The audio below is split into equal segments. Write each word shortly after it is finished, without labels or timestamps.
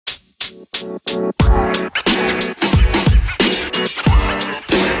So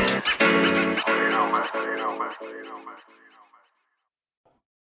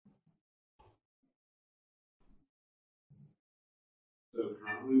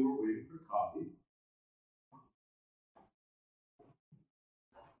currently we're waiting for coffee.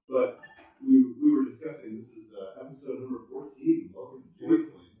 But we were discussing, this is episode number 14. Welcome to Joy's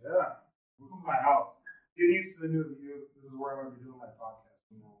Place. Yeah. Welcome to my house. Get used to the new view. This is where I'm going to be doing my podcast.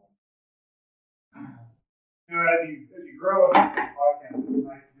 You know, as you grow up in the podcast, it's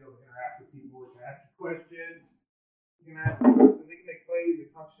nice to be able to interact with people. You can ask you questions. You can ask them questions. They can make plays. They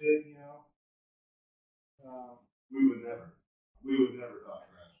talk shit, you know. We would never talk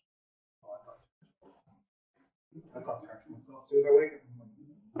trash. Oh, I talk trash myself. As soon as I wake up, I'm like,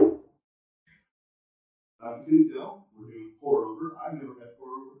 If you can tell, we're doing pour over. I've never had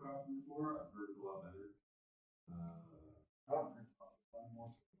pour over coffee before. I've heard it's a lot better. I don't drink coffee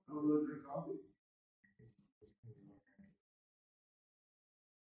anymore. I don't really drink coffee.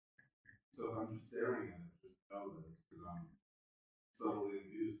 So if I'm just staring at it, just know that it's because I'm subtly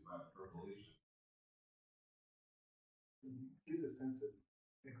induced by the percolation. It gives a sense of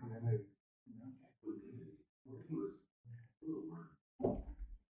equanimity. You know?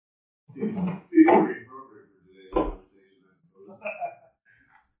 Seems pretty appropriate for today's conversation, I suppose.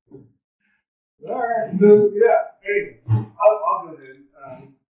 Alright, so yeah, anyways, I'll go ahead.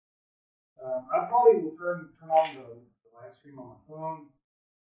 I probably will turn on the live stream on my phone.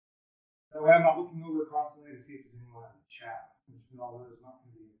 That way I'm not looking over constantly to see if there's anyone in the chat. Which you know, there's not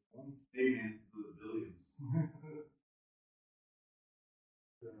going to be one. Hey man, for the billions.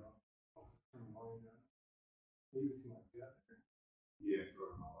 So, I'll turn the volume down. You can see my gut there. Yeah,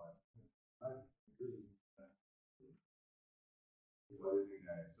 story of my life. I agree. Why do you think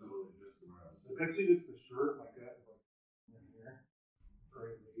I subtly just where I was It's sitting? actually just the shirt, my gut is like in here.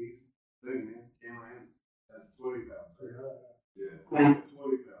 Great ladies. Thing, man. Cameron, that's 20 pounds. Right? Yeah. Yeah, 20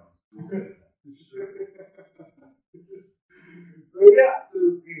 pounds. Who said that? So yeah,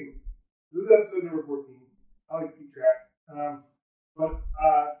 so anyway, this is episode number 14. I like to keep track. But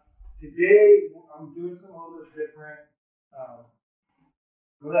today I'm doing something a little bit different. I'll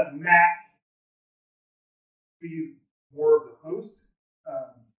let Matt be more of the host.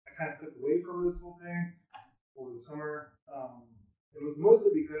 I kind of stepped away from this whole thing over the summer. It was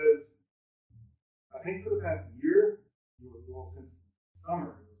mostly because I think for the past year, well, since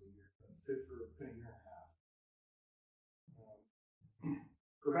summer, it was a year. It's been a year and a half.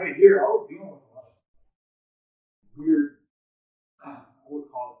 For about a year, I was dealing with a lot of weird, I would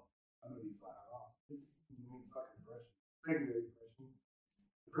call it, I'm going to be flat out. It's fucking depression. Secondary depression.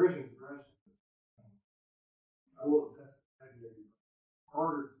 Depression is depression. I will attest to secondary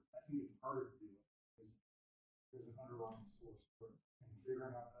depression. I think it's harder to deal with because there's an underlying source for it. And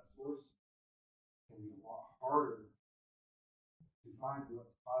figuring out that source can be a lot harder to find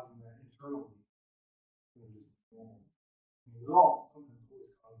what's causing that internally than just normal. I mean, something's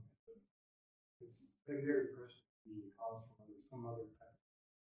always causing it, but it's secondary depression usually caused from some other type.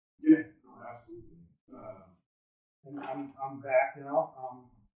 Yeah, no, absolutely. And I'm back now.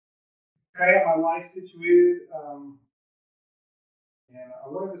 I got my life situated, and I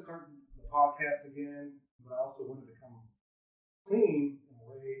wanted to start the podcast again, but I also wanted to come clean in a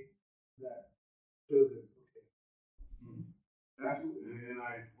way that shows that it's okay. Absolutely, and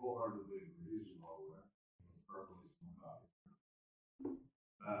I wholeheartedly agree with you all with that. Percolation coffee.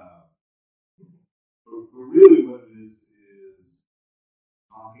 But really what it is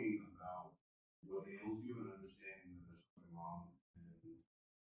talking about what ails you and understanding that there's something wrong and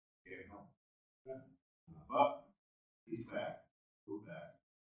getting help. Yeah. But he's back. We're back.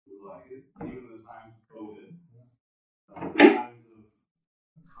 We like it. Even in the times of COVID, the times of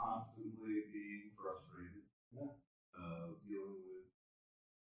constantly being frustrated, dealing with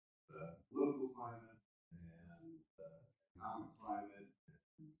the political climate and the economic climate,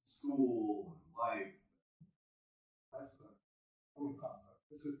 and school and life. That's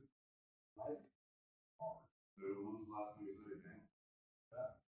this is life. When was the last time you said anything?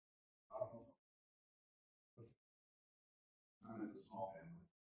 Yeah. I don't know. I'm in a small family.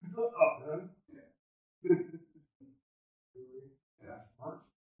 Oh, man. Yeah. Really? Yeah. March,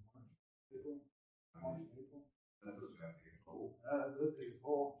 April. That's what's got to get cold. It does take a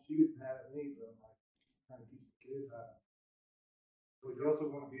toll. She gets mad at me, but I'm like trying to teach the kids how. But you also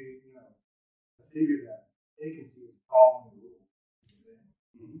want to be, a figure that they can see following the rules.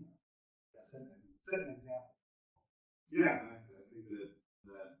 Mm-hmm. Set an example. Yeah, and I think that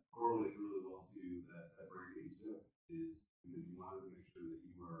correlates really well to that break that you took is you wanted to make sure that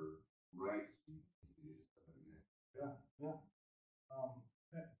you were right to do stuff again. Yeah.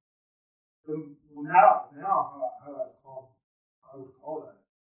 now I would call that.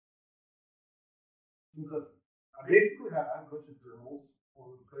 Since I basically have a bunch of journals all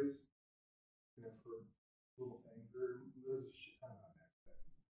over the place, for little things. There's a shit ton of that.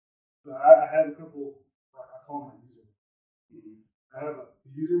 But I have a couple, I call them my user. I have a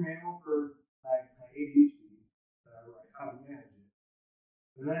user manual for my ADHD that I write how to manage it.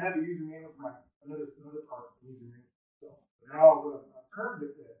 And then I have a user manual for another part of the user manual itself. But now what I've turned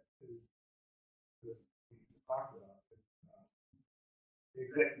it is this we just talked about is the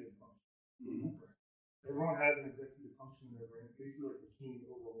executive function. Everyone has an executive function in their brain. It's basically like the king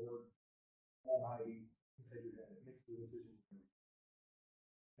overlord, almighty inside your head. It makes the decision for you.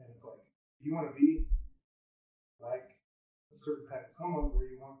 And it's like, if you want to be like a certain type of someone, where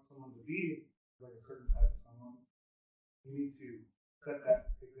you want someone to be like a certain type of someone, you need to set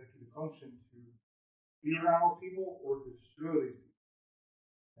that executive function to be around those people or to destroy these people.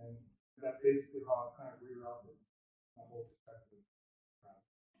 And that's basically how I kind of rerouted my whole perspective.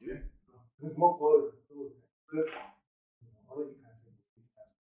 Yeah. There's multiple other things. But I'll let you kind of take it.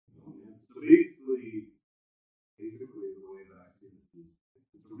 So basically, the way that I see this is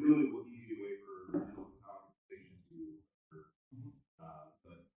it's a really easy way for conversation to occur.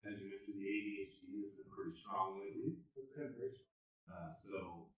 But as you mentioned, the ADHD has been pretty strong lately. It's been very strong.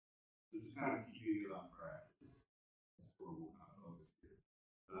 So just kind of keeping it on track is where we'll kind of focus here.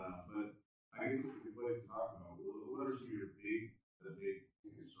 But I guess it's a good place to talk about what are some of your big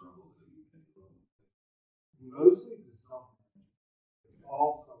struggles that you've been dealing with? Mostly the self-management. It's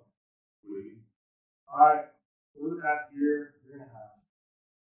all self-management. What do you mean? Over the past year and a half,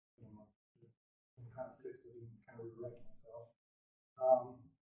 I'm kind of fixed it and kind of regret myself.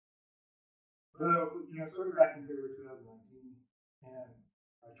 But started back in February 2019, and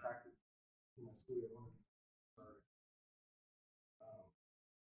I tracked it in my school at one start.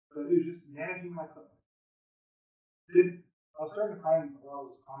 But it was just managing myself. I was starting to find a lot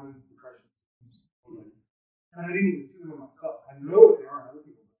of those common depression symptoms. And I didn't even see them in myself. I know what they are in other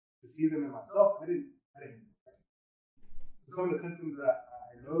people, but to see them in myself, I didn't. So some of the symptoms that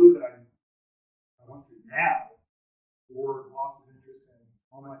I know that I went through now were loss of interest in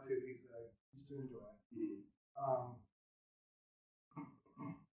all my activities that I used to enjoy.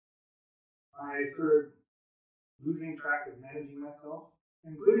 I started losing track of managing myself,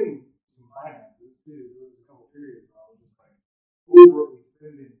 including some finances too. There was a couple periods where I was just like overly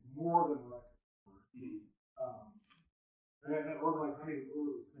spending more than what I could afford. And it wasn't like not even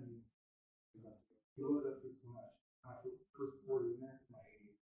overly spending. He looked up too much. My first 40 in there, my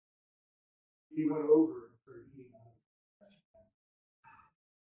 80. He went over and started eating out of the trash can.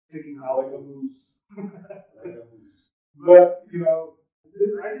 Picking out like a moose. But,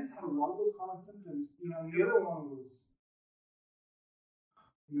 I just had a lot of those common symptoms. And the other one was,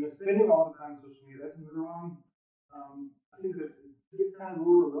 spending all the time on social media. That's another one. I think that it gets kind of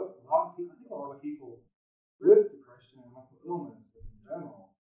overlooked. I think a lot of people with depression and mental illness in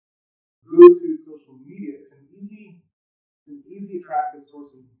general go to social media. It's an easy attractive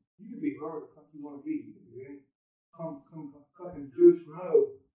source, and you can be whoever the fuck you want to be. You can be some fucking Joe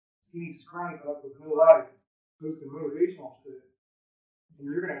Schmo, skinny scrawny up with no life, posting motivational shit, and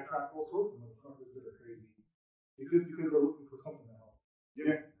you're gonna attract all sorts of motherfuckers that are crazy because they're looking for something to help.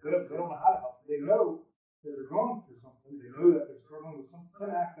 Yeah. They don't know how to help. They know that they're going through something. They know that they're struggling with some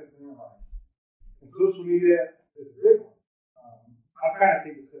aspect in their life. And social media is a big one. I've kind of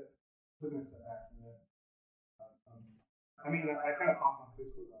taken a step back from that. I kind of popped on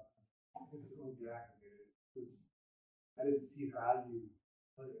Facebook last time. Instantly deactivated it because I didn't see value.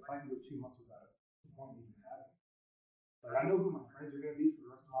 Like, if I can go 2 months without it, what's the point of even having it? Like, I know who my friends are going to be for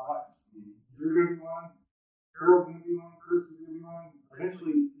the rest of my life. You're going to be one. Carol's going to be one. Chris is going to be one.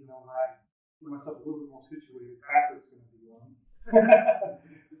 Eventually, when I get myself a little bit more situated, Patrick's going to be one.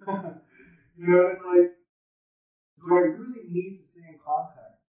 It's like, do I really need to stay in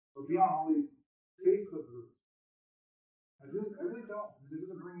contact or be on all these Facebook groups? I really don't, because it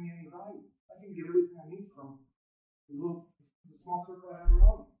doesn't bring me any value. I can get everything I need from the small circle I have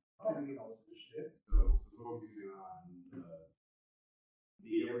around me. I don't need all this shit. So focusing on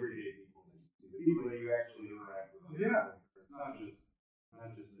the everyday people, the people that you actually interact with. Yeah. It's not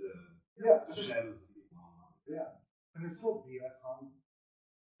just the shadows of people online. Yeah. And there's still BS on.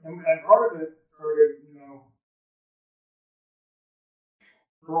 And part of it started,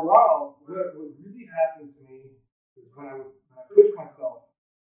 for a while, what really happened to me is when I pushed myself,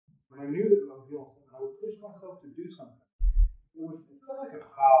 when I knew that I was doing something, I would push myself to do something. It felt like a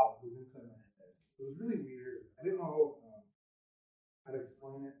cloud was inside my head. It was really weird. I didn't know how to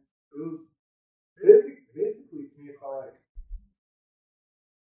explain it. It was basically to me, it felt like,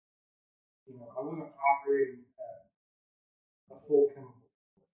 I wasn't operating at a full chemical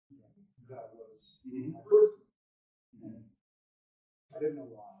that was my person. And I didn't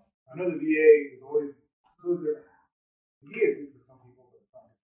know why. I know the VA is always so good. The VA is good for some people, but it's not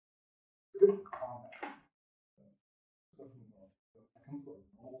good. It's good for combat. Some people, it comes to like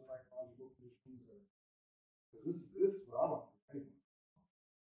normal psychological conditions, or this is what I want for anyone.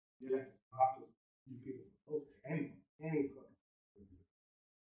 Yeah, not just you people, anyone, any fucking.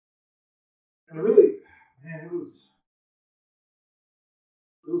 And really, man, it was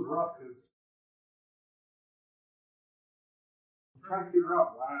rough because I'm trying to figure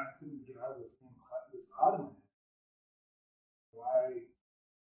out why I couldn't get out of this thing, this cloud in my head. Why?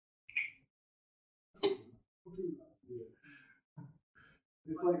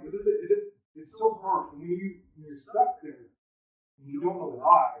 It's like it's so hard when you're stuck there and you don't know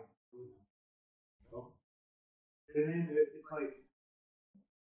why. And then it's like,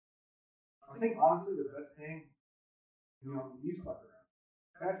 I think honestly the best thing, you stuck around.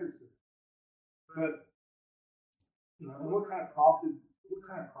 Patrick said, but and what kind of prompted me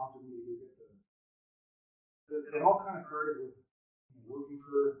to get there? It all kind of started with working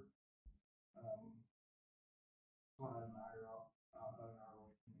for when I admire out about an hour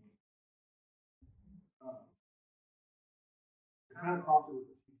away from me. It kind of prompted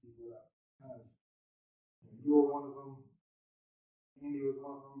with a few people that kind of you were one of them, Andy was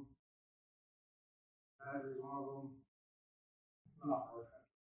one of them, Patrick was one of them. Not our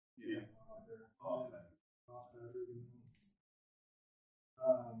Patrick. Yeah.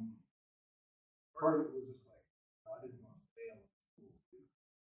 Part of it was just like, I didn't want to fail in school too.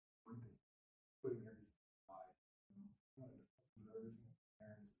 Putting everything aside. Everything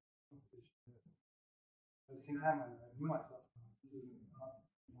there. At the same time, I knew myself. This isn't not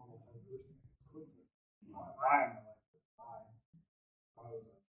normal type of person. Why am I like this? Why was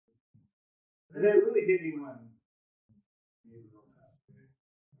I? And it really hit me when Gabriel passed away.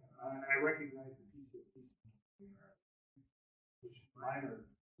 I recognized the PTSD, which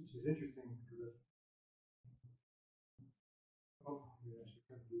is interesting because I should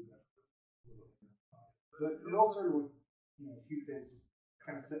kind of do that for a little bit. But it all started with a few things just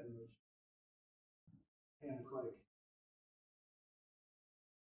kind of set in motion. And it's like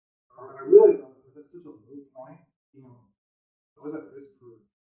I realized I was at such a low point, I was at risk for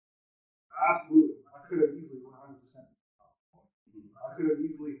absolutely. I could have easily 100%. I could have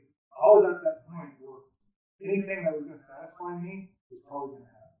easily. I was at that point where anything that was going to satisfy me was probably going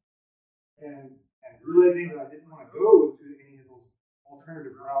to happen. And realizing that I didn't want to go into any of those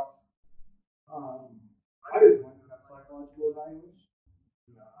alternative routes, I just went to that psychological evaluation.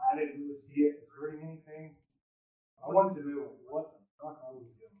 I didn't really see it as hurting anything. I wanted to know what the fuck I was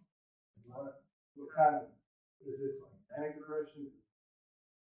doing. What kind of is this, like manic depression?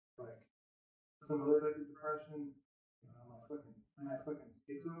 Like some other type of depression? My fucking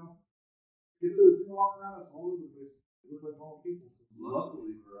schizo. Schizos do walk around us all over the place. They look like normal people.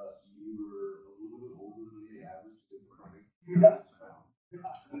 Luckily for us, you were a little bit older than the average schizophrenic. Yes. This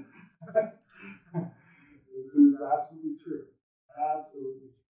is absolutely true. Absolutely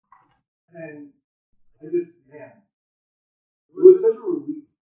true. And I just, man, it was such a relief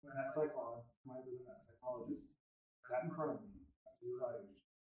when that psychologist sat in front of me at the evaluation.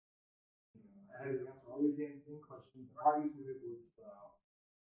 I had to answer all these damn questions. I used to be able to fill out.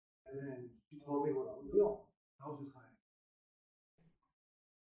 And then she told me what I was doing. I was just like,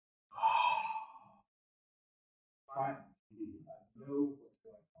 fine. I know what's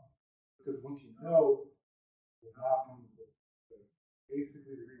going on. Because once you know, now comes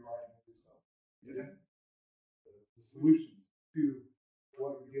basically the rewriting of yourself. Yeah. The solutions to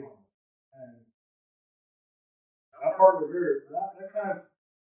what you're dealing with. And that part was that kind of,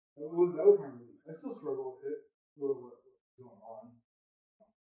 that was my relief. I still struggle with it, a little bit what's going on.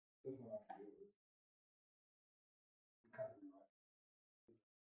 That's what I can do with this. Kind of rewriting.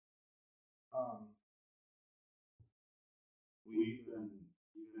 We've been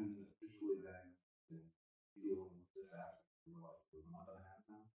officially diagnosed and dealing with this aspect for a month and a half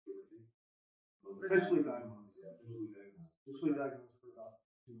now, give or take. Officially diagnosed. Yeah, officially diagnosed. Officially diagnosed for about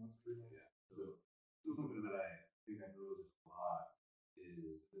 2 months, 3 months. Yeah. So something that I think I noticed a lot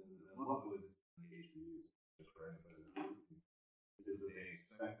is, and luckily this medication use just for anybody that's listening, is that they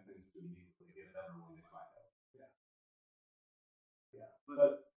expect things to immediately get better when they find out. Yeah. Yeah.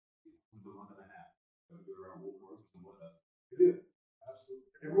 But it's a month and a half. So figure out what works and what doesn't. It is. Absolutely.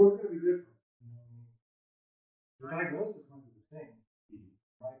 Everyone's going to be different. The diagnosis might be the same,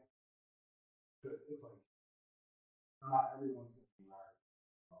 right? But it's like, not everyone's going to be wired.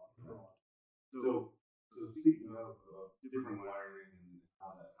 So speaking of different wiring and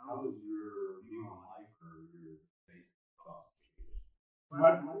how does your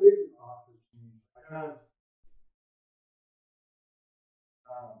my basic thoughts have changed. I kind of,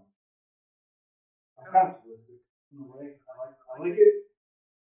 I'm kind of holistic in a way. I like it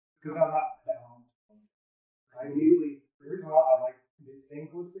because I'm not bound. The reason why I like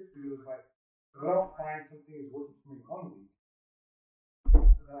staying holistic because if I don't find something is working for me 1 week,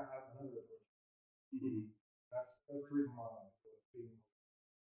 then I have another approach. That's the reason why I like being.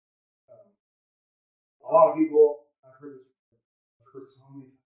 A lot of people, I've heard this. I've heard so many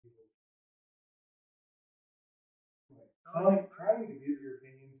people trying to give your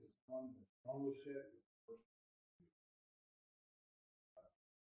opinion to someone that's done with shit is the worst.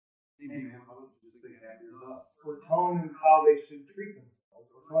 Or telling them how they should treat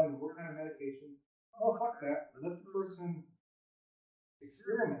themselves, or telling them what kind of medication. Oh, fuck that. Let the person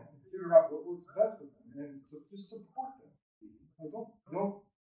experiment and figure out what works best with them, and so just support them. Like, don't.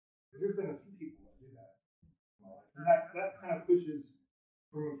 There's been a few people that do that. And that kind of pushes,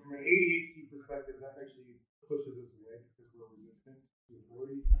 from an ADHD perspective, that actually pushes us away because we're resistant to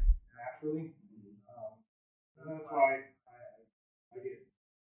authority naturally. And that's why I get.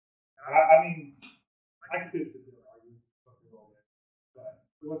 I mean, I could sit there and argue something all day, but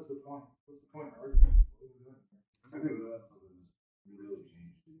what's the point? What's the point of arguing? What is it doing? I think that's something that's really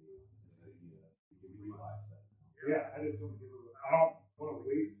changed in you. You can realize that. Yeah, I just don't give a. I don't want to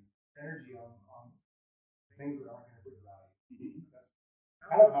waste energy on things that aren't going to bring value. That's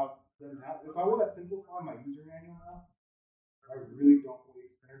kind of how it's done now. If I want to simplify my user manual now, I really don't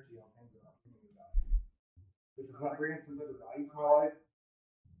waste energy on things that aren't bringing value. If it's not bringing some type of value to my life,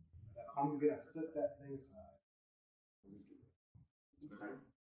 I'm gonna set that thing aside. Okay.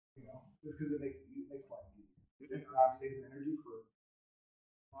 You know, just because it makes life easier. I'm saving energy for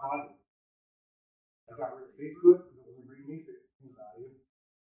positive. I got rid of Facebook because it wasn't bringing me value.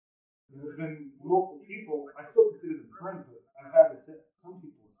 And there's been multiple people. I still consider them friends, but I've had to set some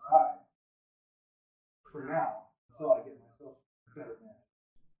people aside for now until I get myself better managed.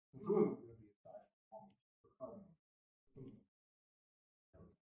 And some of them are going to be aside for fun.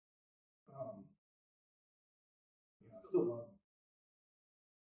 I still love them.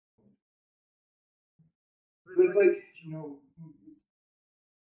 But it's like, you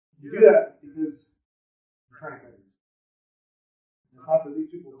do that because you're trying to better yourself. It's not that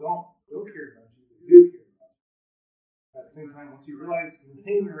these people don't care about you, they do care about you. At the same time, once you realize you're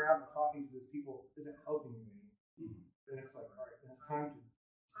hanging around and talking to these people isn't helping you anymore, then it's like, all right, then it's time to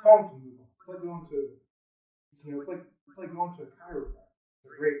move on. It's like going to, it's like going to a chiropractor. It's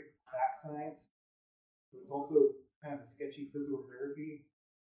a great back science, but it's also kind of a sketchy physical therapy,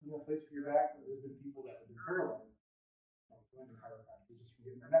 place for your back. There's been people that have been paralyzed going to chiropractic just from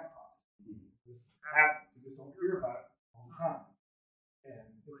getting their neck popped. This happens. You just don't hear about it all the time. And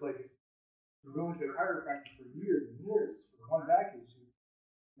it's like you're going to a chiropractor for years and years for one back issue,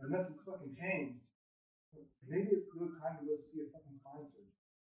 and nothing's fucking changed. Maybe it's a good time to go see a fucking spine surgeon.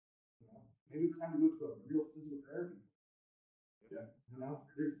 Maybe it's time to go to a real physical therapy. Yeah.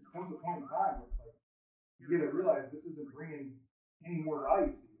 There comes a point in time where it's like you gotta realize this isn't bringing any more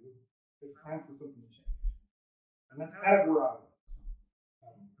value to you. It's time for something to change. And that's kind of where I was.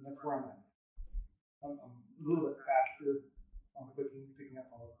 And that's where I'm at. I'm a little bit faster on picking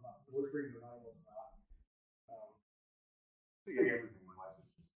up on what's not, what's bringing the value, what's not. I think everything in life is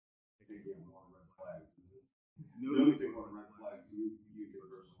just taking more red flags. Noticing what red flags you get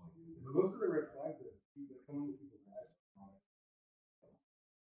personally. Most of the red flags that come into people's lives are not.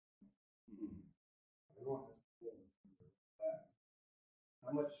 Everyone has that.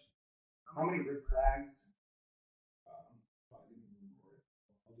 How many red flags? I'll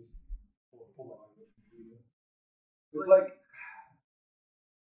just pull out of it. It's like,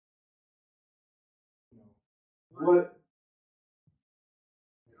 what?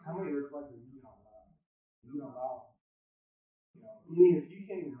 How many red flags are you gonna allow? You don't allow. I mean, if you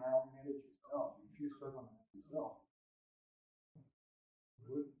can't even manage yourself, if you're struggling with yourself,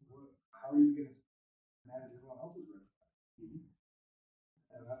 how are you gonna manage everyone else's red flags?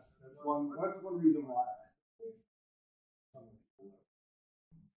 And that's one reason why I say some of the people.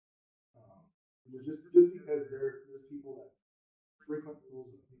 Just because there's people that frequent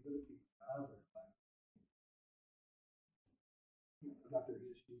rules of these other people have red flags. Got their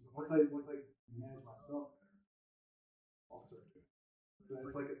issues. Once I manage myself better, I'll start to. But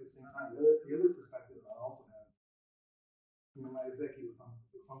it's like at the same time, the other perspective I also have, my executive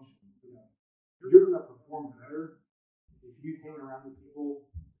function. You're gonna perform better if you hang around with people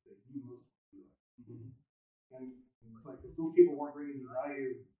that you most feel like. And it's like if those people weren't bringing you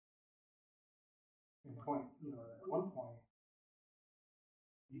value at one point,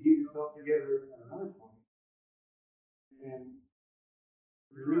 you get yourself together at another point, and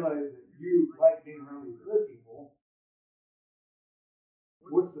you realize that you like being around these other people,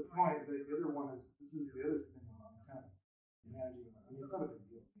 what's the point? Like the other one is, this is the other thing I'm kind of managing. I mean, it's not a big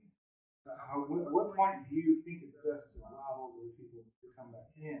deal to me. What point do you think it's best to allow those other people to come back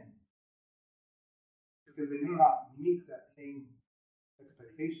in? Because they may not meet that same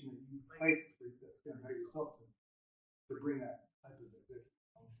expectation that you placed for that's going to hire yourself to bring that type of executive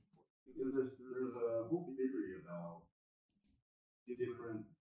function. There's a whole theory about different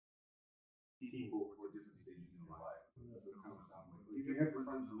people for different stages in your life. That's kind of sound like if you have your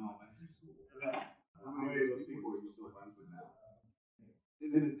friends from elementary school, how many of those people are you still friends with now?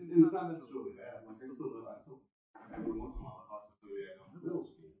 And it's not necessarily bad. Like I still every once in a while I talk to somebody I know in middle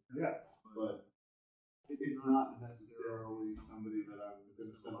school. Yeah. But it's not necessarily somebody that I'm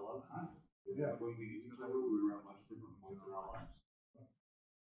going to spend a lot of time with. Yeah. When we meet each other, we were at much different points in our lives.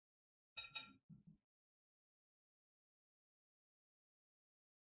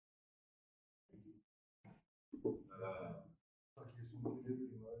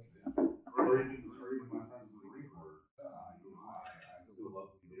 Or even my friends in the Marine Corps, I still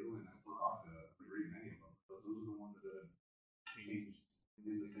love what they do, and I still talk to a great many of them. But those are the ones that have changed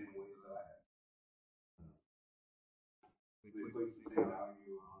in the same ways that I have. They place the same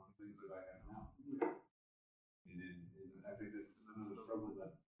value on things that I have now. And I think that's another struggle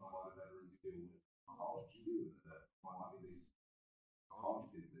that a lot of veterans deal with college too, is that a lot of these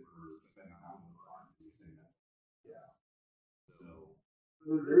college kids that we're spending time with aren't the same. Yeah. So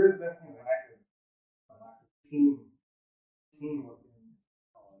there is definitely a lack of teamwork in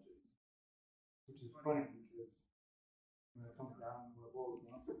colleges, which is funny because when it comes down to what we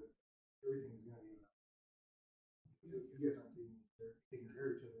want to, everything's going to be about. You guys aren't taking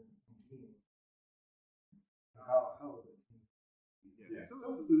care of each other in the same team. How is it? Yeah, so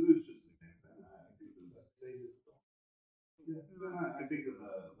it's just the same thing. I think they just don't. Yeah, I think of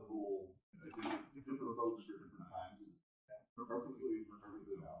the whole different folks for different times is perfectly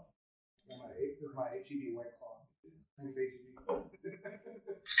valid. My HEB White Claw. Thanks, HEB.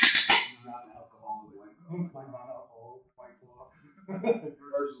 Not alcoholic White Claw. It's my non-alcoholic White Claw.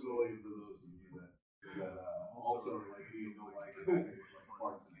 Personally, for those of you that also like me and don't like it, I think it's like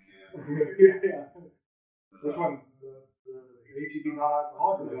farts in a can. Yeah. Which one? The HEB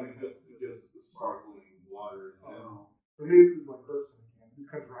non-alcoholic? Like just the sparkling water in general. For me, this is like burps in a can. This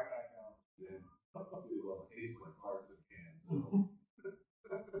comes right back out. Yeah. Well, it tastes like farts in cans. So.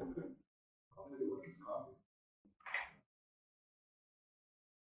 I'll tell you what, it's coffee.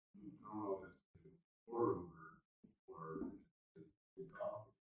 I don't know if it's pour over or it's good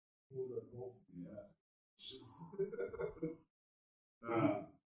coffee. Yeah.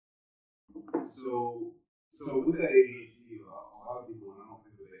 So with that ADHD, a lot of people, and I don't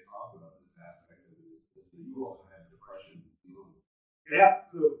think that they talk about this aspect of it, is that you also have depression dealing with. Yeah,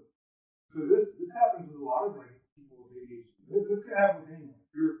 so this happens with a lot of like people with ADHD. This can happen with anyone.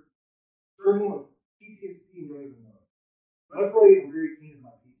 If you're struggling with PTSD and don't even know it. Luckily, I'm very keen on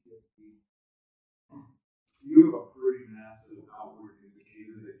my PTSD. You have a pretty massive outward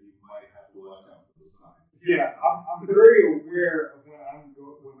indicator that you might have to watch out for those signs. Yeah, I'm very aware of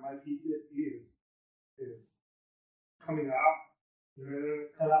when my PTSD is coming out. You know,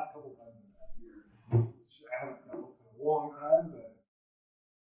 it's come out a couple times in the past year, which I haven't dealt with in a long time, but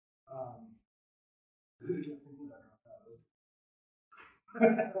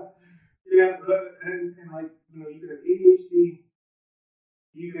yeah, but and like you know, you can have ADHD,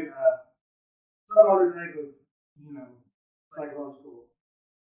 you can have some other type of psychological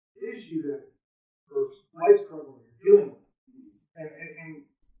issue that or life struggle you're dealing with, and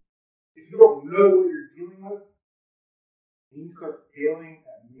if you don't know what you're dealing with, and you start failing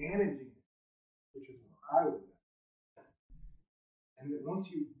at managing it, which is where I was at, and then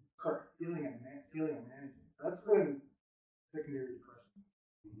once you start failing at managing it, that's when secondary depression.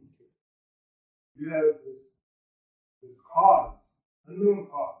 You have this cause, unknown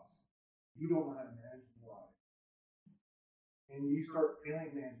cause. You don't know how to manage your life. And you start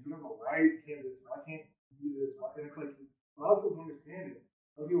failing, man, you don't know why you can't do this, why can't you do this, why? And it's like, a lot of people don't understand it.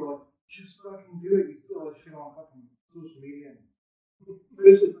 A lot of people are like, just fucking do it. You still have shit on fucking social media, and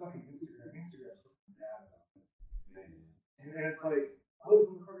especially fucking Instagram. Instagram's fucking bad about it. And it's like, all these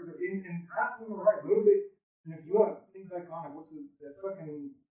motherfuckers are in, and half of them are right, motivate. And if you want to think back on it, what's that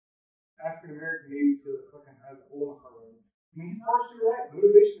fucking African American Navy SEAL that fucking has a hole in the car right now? I mean, he's partially right.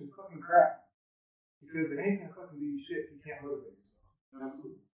 Motivation is fucking crap. Because it ain't gonna fucking do you shit if you can't motivate yourself.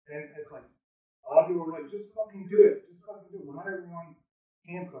 Absolutely. And it's like, a lot of people are like, just fucking do it. Just fucking do it. Well, not everyone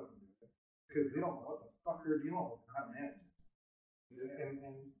can fucking do it. Because they don't know what the fuck they're dealing with and how to manage it.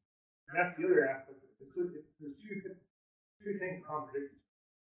 And that's the other aspect of it. There's two things contradict each other.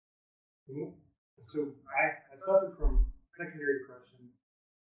 So I suffered from secondary depression,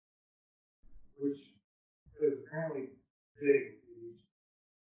 which is apparently big with ADHD.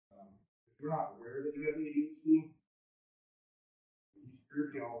 If you're not aware that you have ADHD,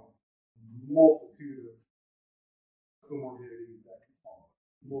 you're dealing with a multitude of comorbidities that can follow.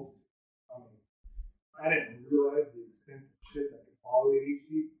 Multitude. I mean, I didn't realize the extent of shit that could follow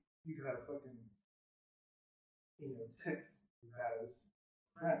ADHD. You could have fucking, tics as a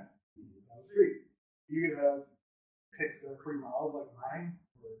friend down the street. You could have tics that are pretty mild, like mine,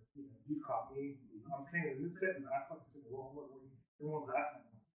 or you caught me. I'm saying in this sentence, I fucking said, well, everyone's laughing.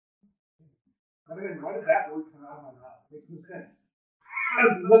 Why did that word come out of my mouth? It makes no sense. It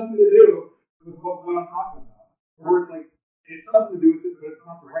has nothing to do with what I'm talking about. Or it's like, it's something to do with it, but it's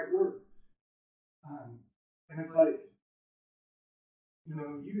not the right word. And it's like,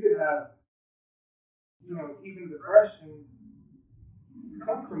 you could have, even depression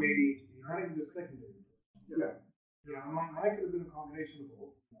come from ADHD, not even just secondary. Yeah. Mine could have been a combination of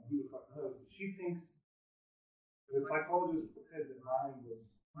both. Who the fuck knows? But she thinks, the psychologist said that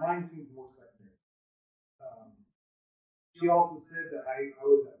mine seems more secondary. She also said that I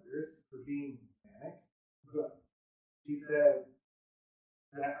was at risk for being manic, but she said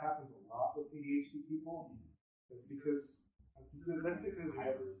that happens a lot with ADHD people. That's because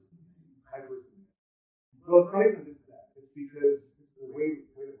hyperstimulation. Well, it's not even just that. It's because it's the way that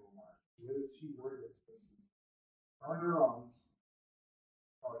we're wired. The way that she worded it. Our neurons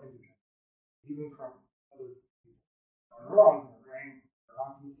are independent, even from other people. Our neurons in our brain are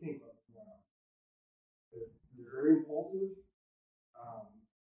not going to think like neurons. They're very impulsive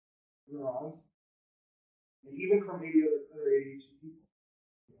neurons, and even from maybe other ADHD people.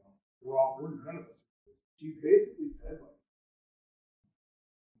 We're none of us. She basically said, like,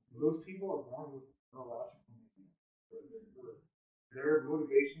 most people are born with neurological mania. Their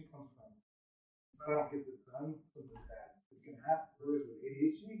motivation comes from, if I don't get this done, something bad is going to happen. Whereas with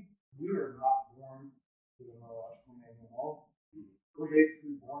ADHD, we are not born with a neurological mania at all. We're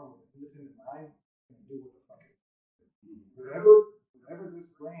basically born with an independent mind and do what the fuck it is. Whatever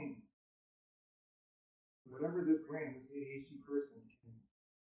this brain, this ADHD person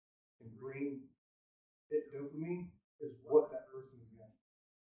can bring it dopamine is what that person is going to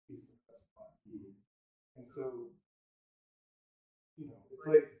be successful at. And so, it's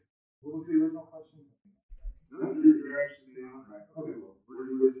like, what was the original question? No, you're actually staying on track. Okay, well,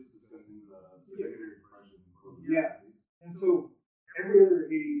 we're just discussing the secondary depression. Yeah. And so, every other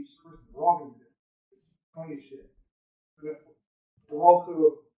ADHD person, we're all going to do it. It's funny as shit. But we're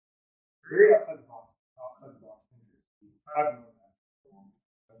also very outside the box thinkers. I've known that.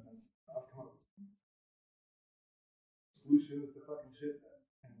 I've come up with solutions to fucking shit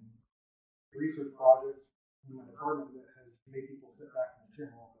and research projects in my department that has made people sit back in the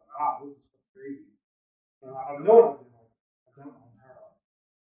chair and walk like, this is crazy. I've known I've done it my entire life.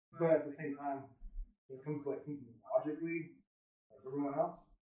 But at the same time, when it comes to like thinking logically, like everyone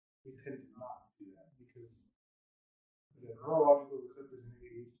else, we tend to not do that because the neurological receptors in the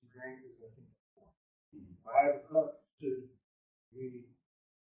ADHD brain is what I think that's for. Why the fuck should we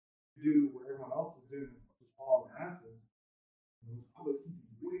do what everyone else is doing and just follow masses? There's probably something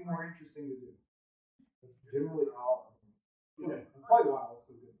way more interesting to do. That's generally how that's probably why I was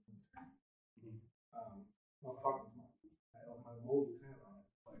so good. I was talking to my old lieutenant on it.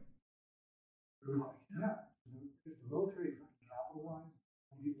 We're like, if the military fucking capitalized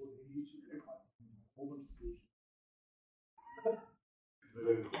on people with ADHD, they'd probably a whole bunch of solutions.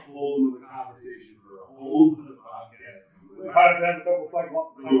 There's a whole other conversation for a whole other podcast. I have a couple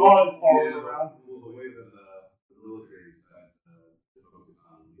psychologists following around. Well, the way that the military decides to focus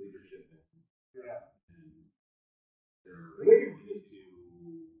on leadership and their ability to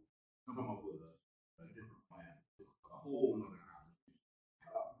come up with a different plan. It's a whole other conversation.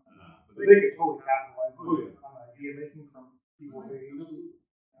 But they could totally capitalize on idea making from people with ADHD.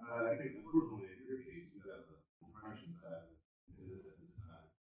 I think, unfortunately, in your case, you got the depression side is this at this time.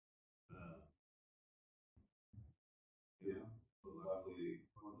 But luckily,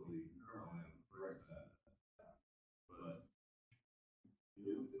 currently on the correct side. But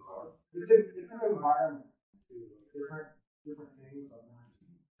it's hard. It's an environment too. Different things are going to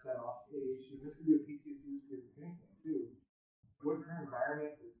set off ADHD. This could be a PTSD, this could be anything too. What your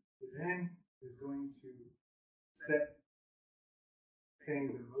environment is in is going to set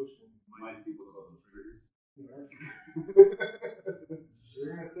things in motion. Might people call them triggers? You're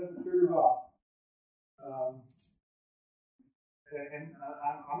going to set the triggers off. And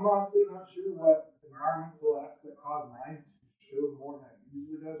I'm honestly not sure what environmental aspect caused mine to show more than it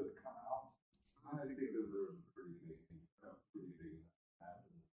usually does or come out. I think that there was a pretty big thing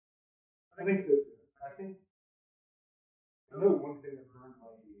happening. I think so. I know one thing that burned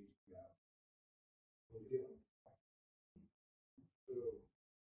my ADHD out was dealing. So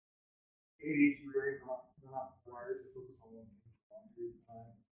ADHD brains are not wired to focus on one thing for a long period of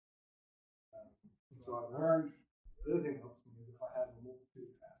time. And so I've learned the other thing that helps me is if I have a multitude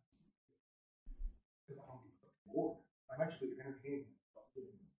of tasks, because I don't get bored. I'm actually entertaining myself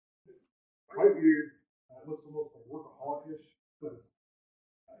doing this. It's quite weird. It looks almost like workaholic-ish, but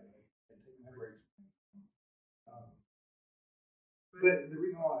I take my breaks. But the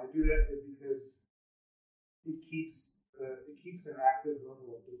reason why I do that is because it keeps an active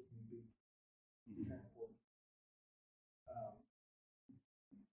level of dopamine being transported.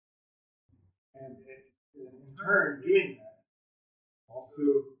 And in turn, doing that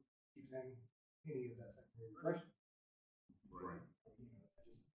also keeps any of that secondary depression. Right.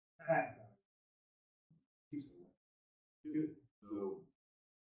 Just kind of keeps it away. Good. So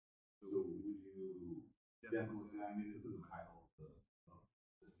would you definitely say, I mean, this is the title of this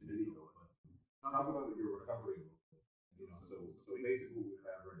video, but talk about your recovery. You know, so basically what we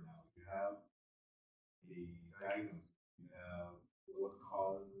have right now, you have the diagnosis, you have what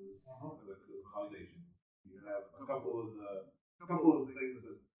causes the causation, you have a couple of the things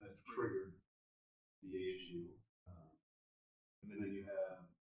that triggered the issue, and then you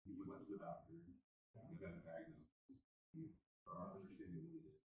went to the doctor, you got a diagnosis, you are understanding what it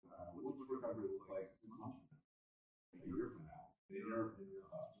is. What's recovery look like 6 months from now, a year from now, in your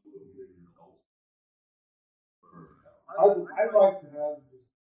hospital, in your adults? I'd like to have just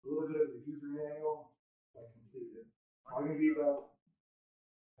a little bit of the user manual, like completed. It's not going to be about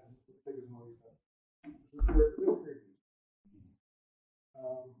as big as more stuff.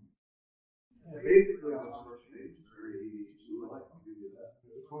 Basically, on the first page, it's very ADHD like. I'll give you that.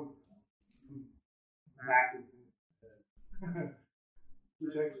 This one, active,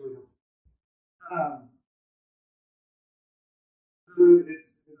 which actually helps. So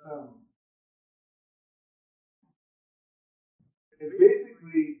it's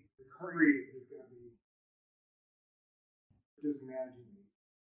basically recovery is going to be just managing it.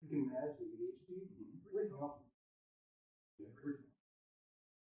 You can manage the ADHD, everything else. Everything.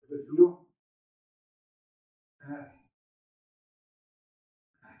 But if you don't,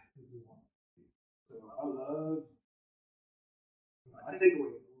 this is one. So I take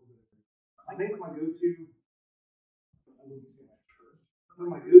away a little bit of it. I think my go-to, I wouldn't say my church, but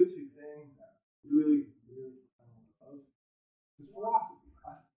my go-to thing that really love is philosophy.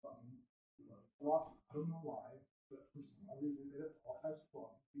 I fucking love philosophy. I don't know why, but for some reason, that's all types of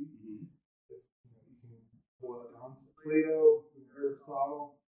philosophy. You can boil it down to Plato,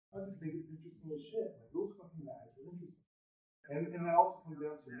 Aristotle. I just think it's interesting as shit. Like, those fucking guys are interesting. And that also comes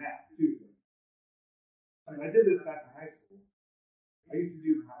down to math, too. I mean, I did this back in high school. I used to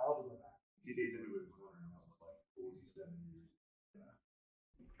do my algebra math. You did it with Corner, and I was like 47 years. Yeah.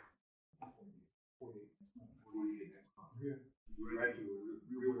 48 next month. Yeah. You're right,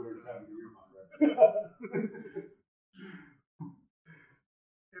 we were time of your month, right?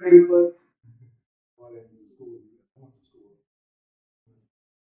 And it's like, well, I didn't go to school. I went to school.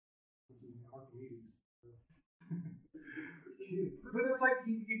 This is Archimedes. But it's like,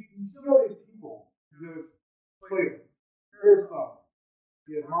 you still have these people. You have Plato, Aristotle.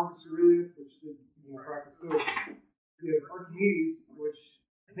 You have Marcus Aurelius, which did practice Stoicism. You have Archimedes, which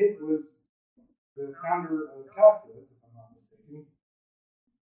I think was the founder of calculus, if I'm not mistaken.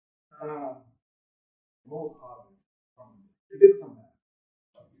 Most obvious. He did some math.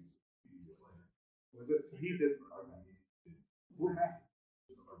 Was it? So he did. We're happy.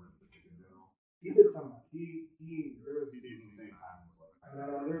 He did some math. There was the same time. There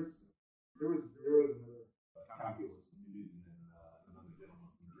was another calculus used in another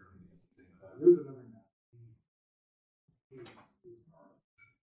gentleman from Germany at the same time. There was another math.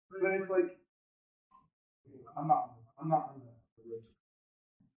 But it's like, I'm not on the road.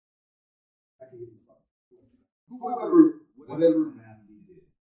 I can give you a fuck. Whatever math he did.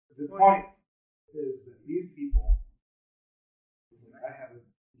 The point is that these people, I have a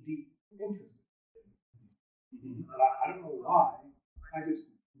deep interest in. I don't know why. I just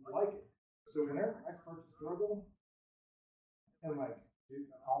like it. So whenever I start to struggle and like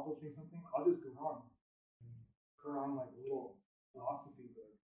accomplishing something, I'll just go on and put on like a little philosophy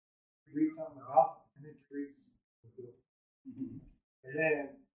book, read something about it, and it creates the book. And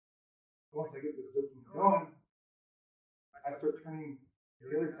then once I get this dopamine going, I start turning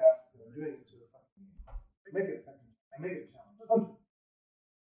the other tasks that I'm doing into a fucking make it effective. I make it a challenge.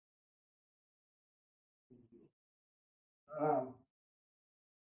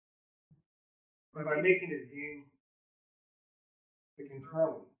 But by making it a game, like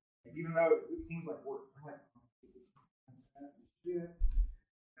internally, Like, even though it seems like work, I'm like, that's shit.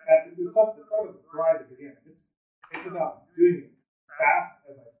 It's not a rise again. It's about doing it fast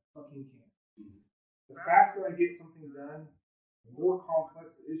as I fucking can. The faster I get something done, the more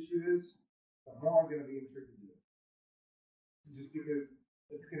complex the issue is, the more I'm going to be intrigued to do it. Just because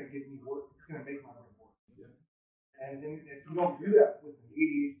it's going to give me work, it's going to make my brain work. Yeah. And then if you don't do that with an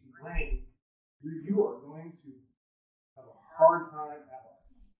ADHD brain, you are going to have a hard time at life.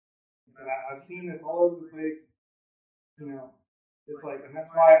 And I've seen this all over the place. You know, it's like, and that's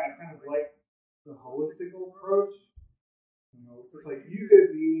why I kind of like the holistic approach. You know, it's like you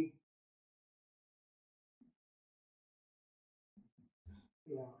could be,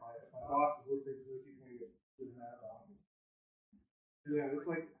 you know, if my boss is listening to this, he's going to get mad about me. Yeah, it's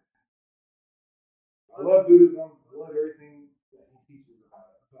like, I love Buddhism, I love everything that he teaches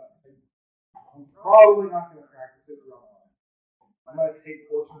about it, but I'm probably not going to practice it throughout my life. I'm going to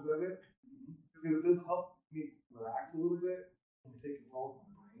take portions of it, because it does help me relax a little bit and take control of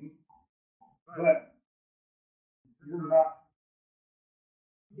my brain. But you are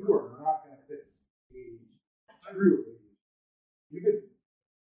not going to fix true ADHD.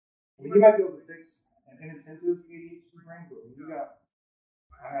 You might be able to fix an inattentive ADHD brain, but when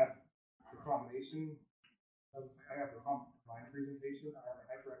I have the combination I have the combined presentation, I have a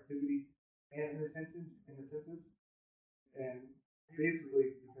hyperactivity and inattentive, and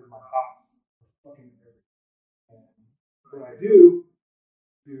basically because my thoughts are fucking everything. And what I do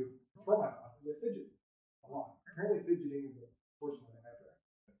to control my thoughts is I fidget a lot. Apparently fidgeting is a portion of my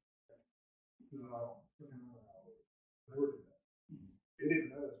hyperactivity. Even though I don't fucking know how it works. They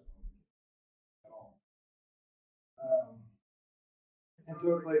didn't know this at all. And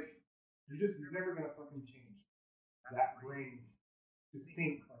so it's like, you're never going to fucking change that brain to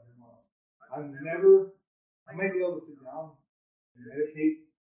think like your mom. I might be able to sit down and meditate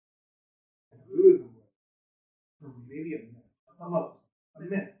in a Buddhism way for maybe a minute, a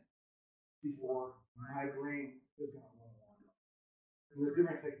minute, before my brain is going to run around. And there's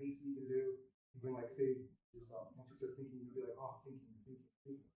different techniques you can do. You can like say to yourself, once you start thinking, you'll be like, oh, thinking,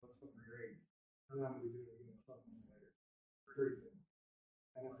 that's fucking great. And then I'm going to be doing it again fucking later. 30 seconds.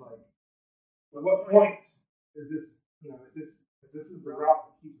 And it's like, at what point is this, if this is the route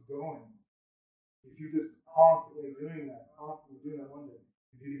that keeps going, if you're just constantly doing that one day,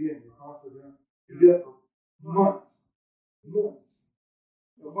 you do it again, you're constantly doing it, you do that for months. At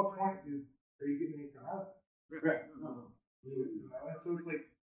what point are you getting anything out of it? Right. And so it's like,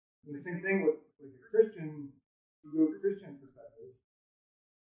 the same thing with like a Christian, you go to Christian perspective,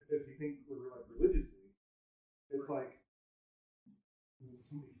 if you think we're like religiously, it's like,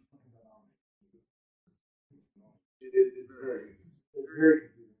 somebody fucking got on me. It's very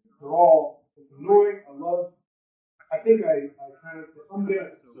confusing. It's annoying. I think I kind of, if I'm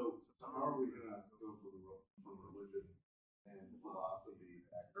gonna. So how are we gonna go from religion and philosophy?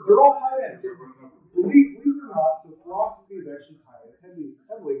 They're all tied in. So, believe it or not, so philosophy is actually tied in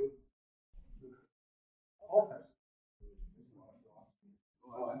heavily with all types of philosophy.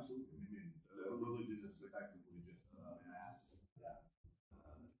 Oh, absolutely. I mean, religion is effectively just a mass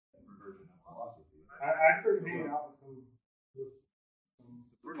version of philosophy. I started hanging out with some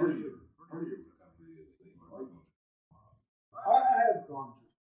part of your recovery is the argument. I have gone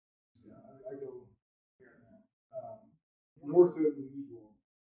through. Yeah, I go here and there. More so than usual.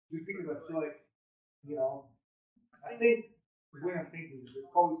 Just because I feel like, I think the way I'm thinking is there's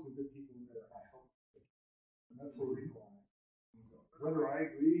probably some good people in there that I help. And that's the reason why. Whether I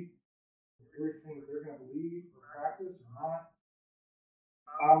agree with everything that they're going to believe or practice or not,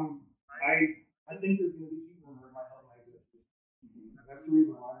 I think there's going to be people in there that might help my existence. And that's the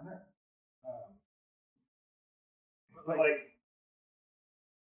reason why I'm there. But like,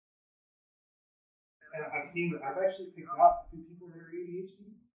 and I've actually picked out a few people that are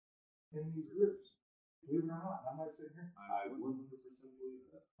ADHD in these groups. Believe it or not, I'm like sitting here. I 100% believe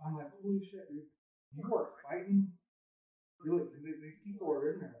that. I'm like, holy shit, dude! You are fighting. Really, these people are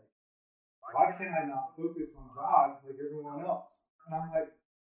in there. Like, why can't I not focus on God like everyone else? And I'm like,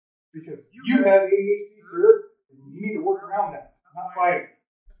 because you have ADHD, sir, and you need to work around that, not fight it.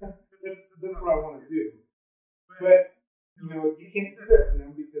 That's what I want to do. But you can't do that to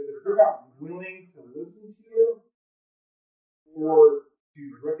them because if they're not willing to listen to you or to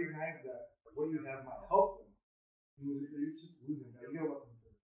recognize that what you have might help them, you're just losing that. You gotta let them do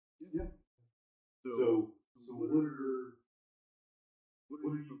it. Yeah. So what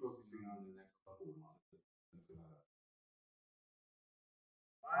are you focusing on in the next couple of months?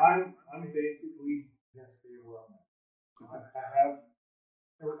 I'm basically gonna stay where I'm at. I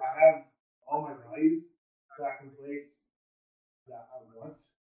have all my values back in place that I want.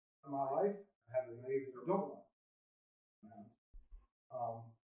 in my life. I have the days that I don't like. You know?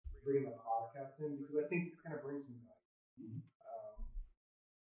 Bringing the podcast in because I think it's going to bring some value.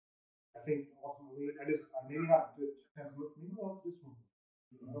 I think ultimately, I maybe not do it depends on maybe I'll do this one.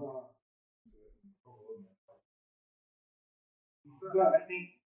 I don't want to overload myself. But I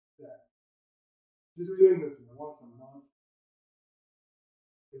think that just doing this once a month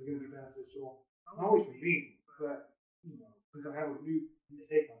is going to be beneficial, not only for me, but since I have a new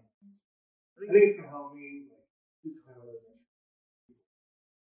take on things, I think it's going to help me get to know other things.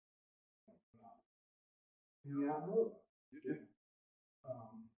 Yeah, I know.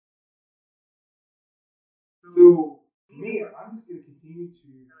 So for me, I'm just going to continue to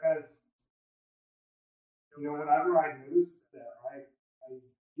kind of, whenever I notice that I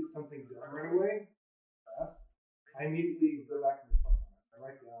get something done right away, fast, I immediately go back and reflect on it. I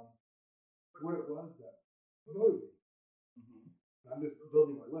write down what it was that motivated me. I'm just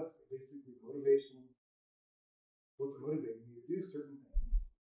building a list of basically motivation. What's motivating me to do certain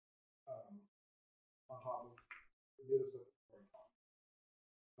things on top of the other stuff.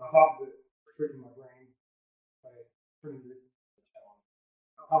 On top of it, tricking my brain by turning it into a challenge.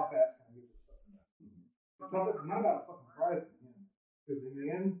 How fast can I get this stuff done? I'm not about a fucking prize at the end. Because in the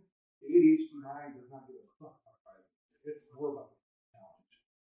end, the ADHD mind does not give a fuck about prizes. It's more about the challenge.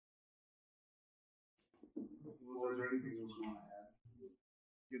 Well, is there anything else you want to add?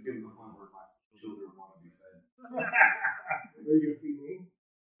 Give me the point where my children want to be fed. Are you going to feed me?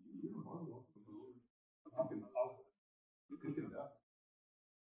 You're more than welcome. You can do that.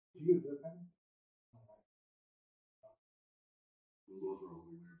 Did you get a pen? Those are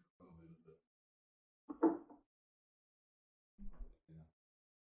really weird for COVID, but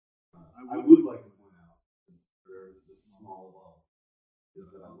I would like to point out there's this small love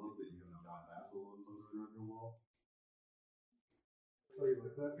is that I love that you have a John Bassel poster on your wall. Oh, you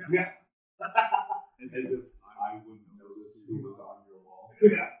like that? Yeah. As if I wouldn't notice who was on your wall.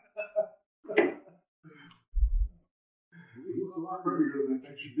 Yeah. It looks a lot prettier than I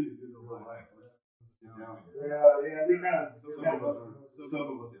should be in real life. Let's sit down here. Yeah, we kind of. Some of us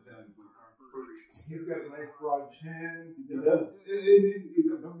attend. He's got a nice broad chin. He does. Don't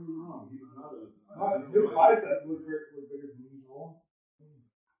get me wrong. He was not a. His biceps look bigger than usual.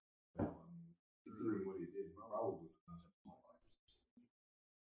 Considering what he did, probably not small biceps.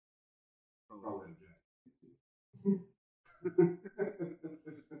 Probably a jack. We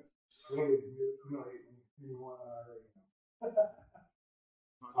don't need to humiliate anyone already.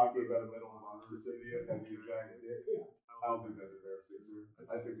 Talking about a medal of honor recipient and you giant dick. I don't think that's embarrassing, sir.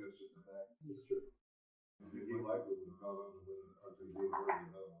 I think that's just a fact. It's true. He likely would have gone on to win or to be awarded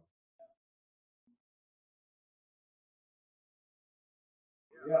another one.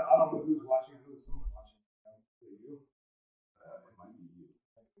 Yeah, I don't know who's watching. I know someone's watching. You? It might be you.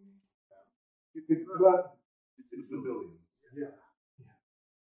 But it's the billions. Yeah.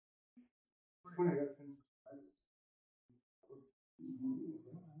 When I got finished, I look.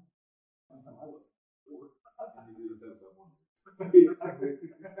 And you did that one.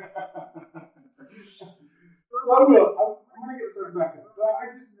 So I'm gonna get started back up. But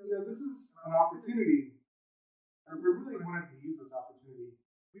I just, this is an opportunity. I really wanted to use this opportunity.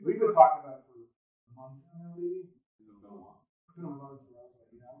 We've been talking about it for a month now, maybe. It's been a month where I was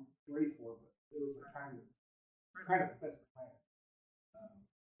like, I'm ready for it, but it was like kind of best plan.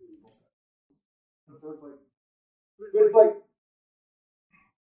 And so it's like,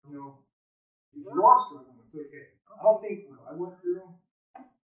 if you are struggling, it's okay. I don't think what I went through it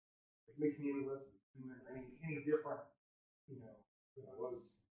makes me any less human or any different, than I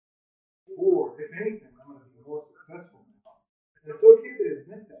was before. If anything, I'm going to be more successful now. And it's okay to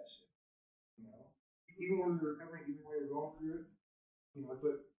admit that shit. Even when you're recovering, even when you're going through it,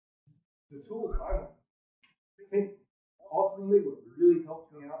 but the tools I went, I think ultimately what really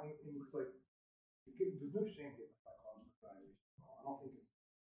helped me out, and it's like, there's no shame in psychological evaluation. I don't think it's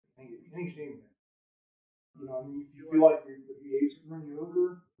any shame in it. If you feel like the VA's run you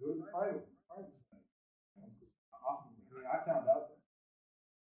over, go to the private thing. Often, I found out that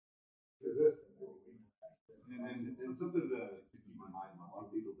there's this. And something to keep in mind, a lot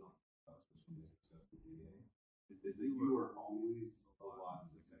of people don't especially the success of the VA, is that you are always a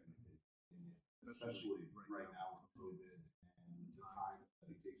lot disconnected, especially right now with COVID and the time that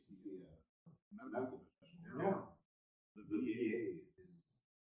it takes to see a medical professional. Yeah. The VA is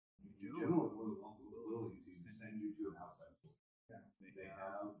generally more than willing to send you to an outside source. Yeah. They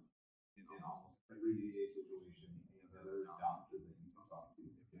have in almost every VA situation another doctor that you can talk to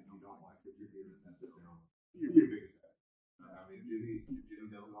if you don't like what you're hearing necessarily. You're your biggest fan. I mean, Jimmy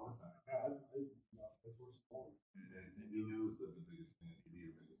tells it all the time. Yeah, that's what's important. And he knows that the biggest thing is to be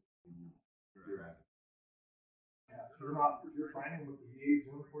your biggest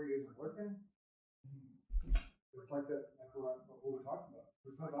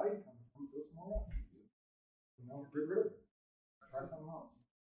Where's my value coming from? Go somewhere else. You know, get rid of it. Try something else.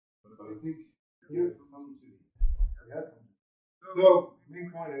 But I think Yeah. we're coming to Yeah. So,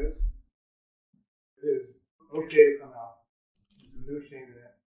 main point is, it is okay to come out. There's no shame in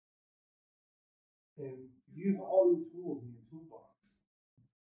it. And use all your tools in your toolbox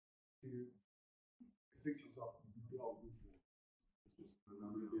to fix yourself and get all the tools. just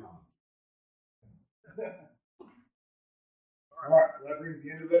remember to be honest. All right, well, that brings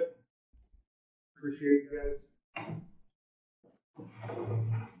the end of it. Appreciate you guys.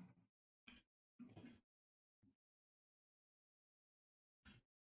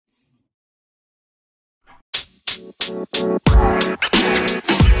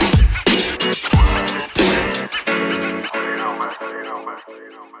 You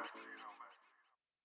know, man.